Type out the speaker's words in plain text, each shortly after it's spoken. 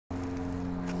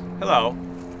Hello.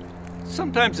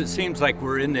 Sometimes it seems like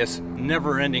we're in this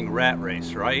never-ending rat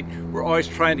race, right? We're always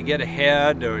trying to get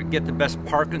ahead or get the best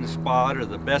parking spot or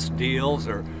the best deals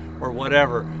or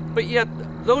whatever. But yet,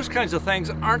 those kinds of things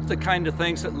aren't the kind of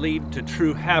things that lead to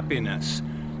true happiness.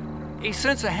 A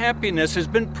sense of happiness has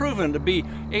been proven to be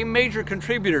a major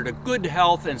contributor to good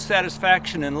health and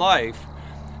satisfaction in life.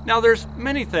 Now, there's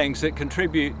many things that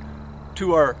contribute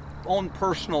to our own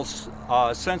personal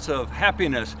sense of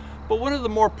happiness, but one of the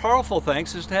more powerful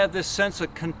things is to have this sense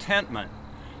of contentment.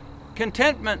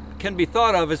 Contentment can be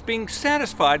thought of as being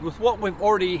satisfied with what we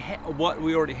already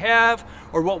have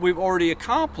or what we've already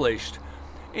accomplished.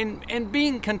 And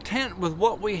being content with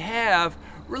what we have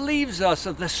relieves us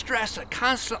of the stress of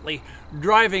constantly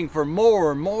driving for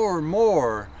more and more and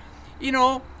more. You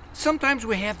know, sometimes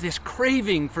we have this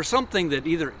craving for something that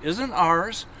either isn't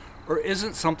ours or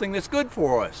isn't something that's good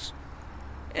for us.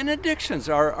 And addictions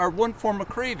are one form of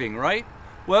craving, right?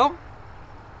 Well,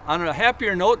 on a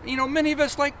happier note, you know, many of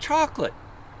us like chocolate.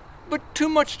 But too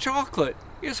much chocolate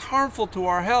is harmful to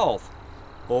our health.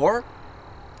 Or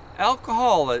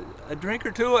alcohol, a drink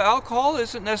or two of alcohol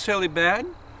isn't necessarily bad.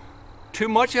 Too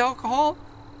much alcohol,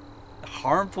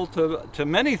 harmful to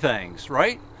many things,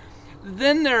 right?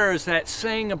 Then there is that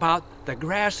saying about the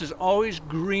grass is always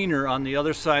greener on the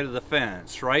other side of the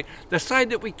fence, right? The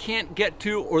side that we can't get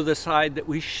to or the side that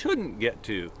we shouldn't get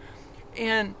to.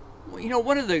 And, you know,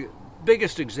 one of the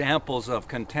biggest examples of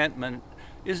contentment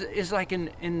is like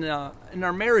in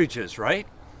our marriages, right?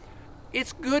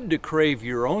 It's good to crave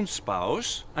your own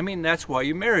spouse. I mean, that's why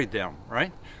you married them,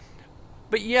 right?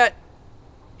 But yet,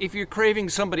 if you're craving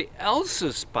somebody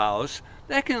else's spouse,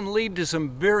 that can lead to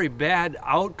some very bad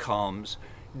outcomes,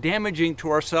 damaging to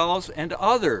ourselves and to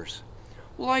others.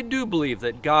 Well, I do believe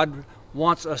that God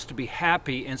wants us to be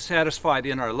happy and satisfied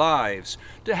in our lives,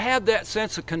 to have that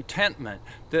sense of contentment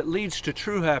that leads to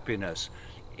true happiness.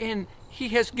 And He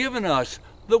has given us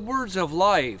the words of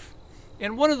life.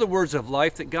 And one of the words of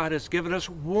life that God has given us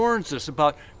warns us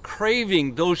about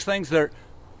craving those things that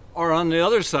are on the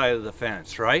other side of the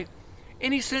fence, right?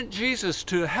 And He sent Jesus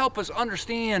to help us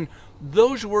understand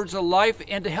those words of life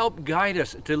and to help guide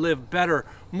us to live better,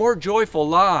 more joyful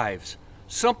lives,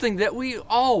 something that we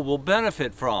all will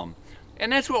benefit from.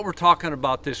 And that's what we're talking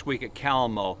about this week at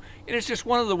Kalamo. And it's just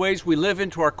one of the ways we live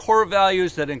into our core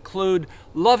values that include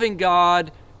loving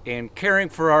God and caring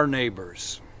for our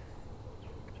neighbors.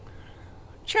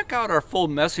 Check out our full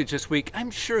message this week. I'm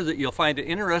sure that you'll find it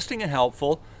interesting and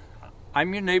helpful.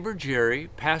 I'm your neighbor Jerry,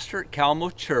 pastor at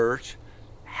Kalamo Church.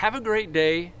 Have a great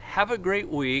day, have a great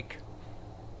week,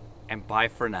 and bye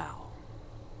for now.